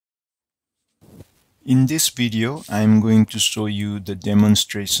In this video, I'm going to show you the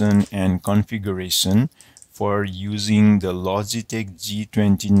demonstration and configuration for using the Logitech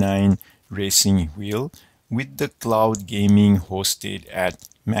G29 racing wheel with the cloud gaming hosted at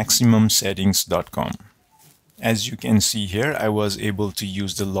MaximumSettings.com. As you can see here, I was able to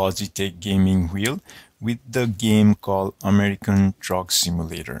use the Logitech gaming wheel with the game called American Truck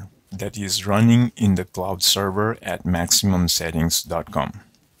Simulator that is running in the cloud server at MaximumSettings.com.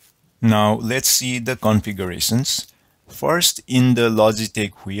 Now let's see the configurations. First, in the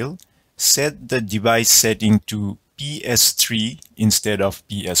Logitech wheel, set the device setting to PS3 instead of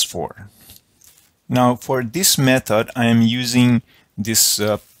PS4. Now for this method, I am using this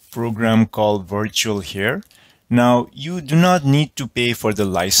program called VirtualHere. Now you do not need to pay for the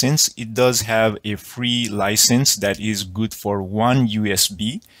license. It does have a free license that is good for one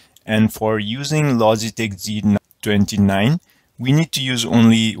USB, and for using Logitech G29, we need to use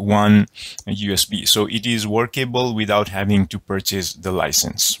only one USB. So it is workable without having to purchase the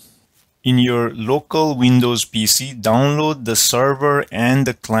license. In your local Windows PC, download the server and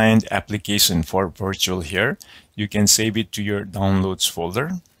the client application for VirtualHere. You can save it to your downloads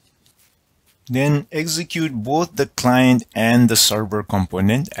folder. Then execute both the client and the server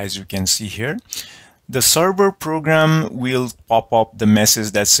component, as you can see here. The server program will pop up the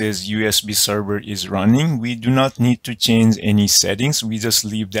message that says USB server is running. We do not need to change any settings. We just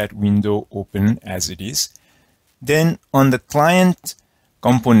leave that window open as it is. Then on the client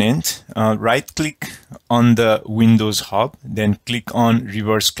component, right click on the Windows hub, then click on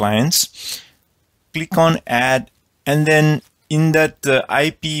reverse clients, click on add, and then in that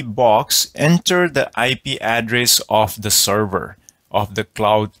IP box, enter the IP address of the server of the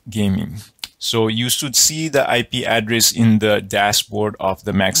cloud gaming. So you should see the IP address in the dashboard of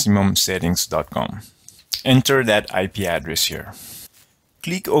the MaximumSettings.com. Enter that IP address here.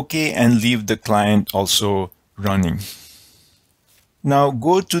 Click OK and leave the client also running. Now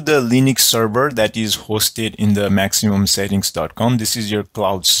go to the Linux server that is hosted in the MaximumSettings.com. This is your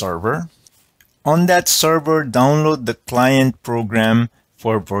cloud server. On that server, download the client program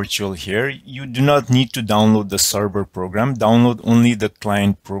for VirtualHere. You do not need to download the server program. Download only the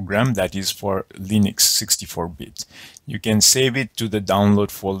client program that is for Linux 64-bit. You can save it to the download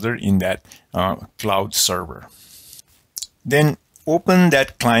folder in that cloud server. Then open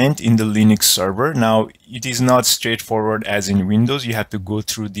that client in the Linux server. Now it is not straightforward as in Windows. You have to go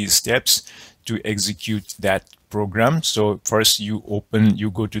through these steps to execute that program. So first you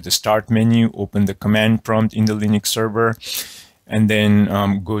go to the start menu, open the command prompt in the Linux server, and then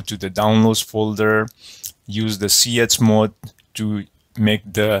go to the downloads folder, use the chmod to make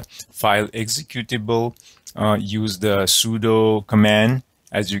the file executable, use the sudo command.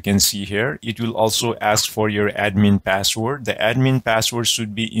 As you can see here, it will also ask for your admin password. The admin password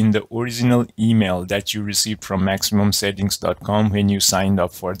should be in the original email that you received from MaximumSettings.com when you signed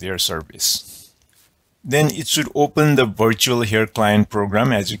up for their service. Then it should open the VirtualHere client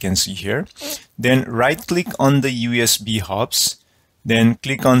program, as you can see here. Then right click on the USB hubs, then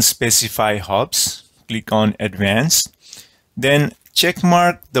click on specify hubs, click on advanced, then check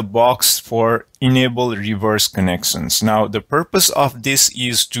mark the box for enable reverse connections. Now the purpose of this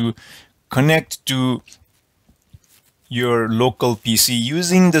is to connect to your local PC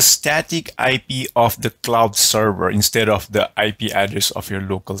using the static IP of the cloud server instead of the IP address of your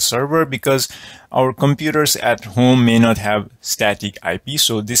local server, because our computers at home may not have static IP.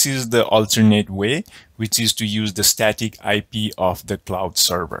 So this is the alternate way, which is to use the static IP of the cloud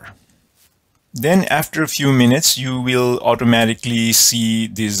server. Then after a few minutes, you will automatically see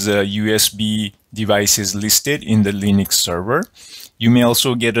these USB devices listed in the Linux server. You may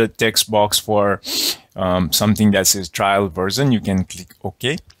also get a text box for something that says trial version. You can click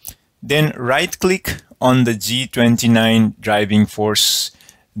OK. Then right click on the G29 driving force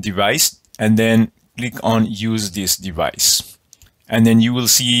device and then click on use this device. And then you will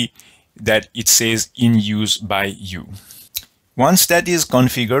see that it says in use by you. Once that is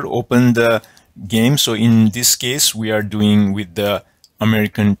configured, open the game. So in this case, we are doing with the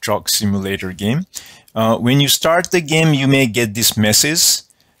American Truck Simulator game. When you start the game, you may get this message.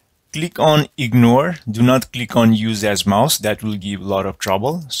 Click on ignore. Do not click on use as mouse. That will give a lot of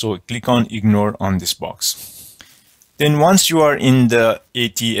trouble. So click on ignore on this box. Then once you are in the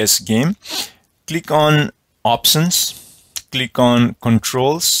ATS game, click on options, click on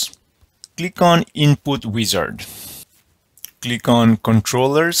controls, click on input wizard, click on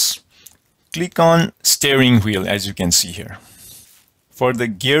controllers, click on steering wheel, as you can see here. For the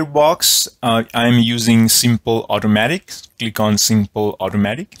gearbox, I'm using simple automatic. Click on simple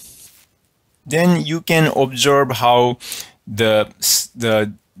automatic. Then you can observe how the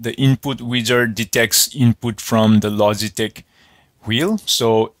the input wizard detects input from the Logitech wheel.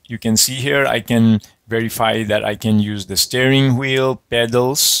 So you can see here, I can verify that I can use the steering wheel,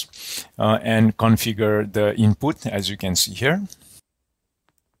 pedals, and configure the input, as you can see here.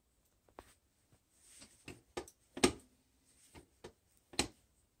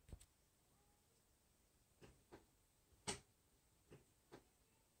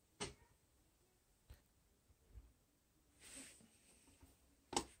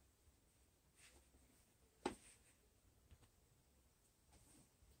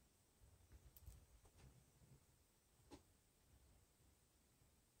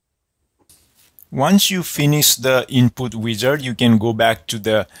 Once you finish the input wizard, you can go back to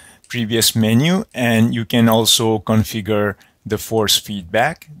the previous menu and you can also configure the force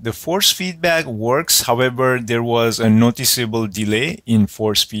feedback. The force feedback works, however, there was a noticeable delay in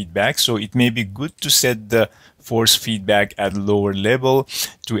force feedback, so it may be good to set the force feedback at lower level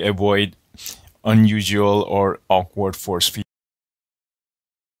to avoid unusual or awkward force feedback.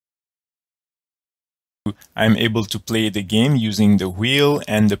 I'm able to play the game using the wheel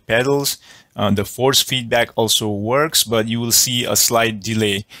and the pedals. The force feedback also works, but you will see a slight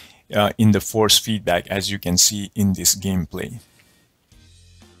delay in the force feedback, as you can see in this gameplay.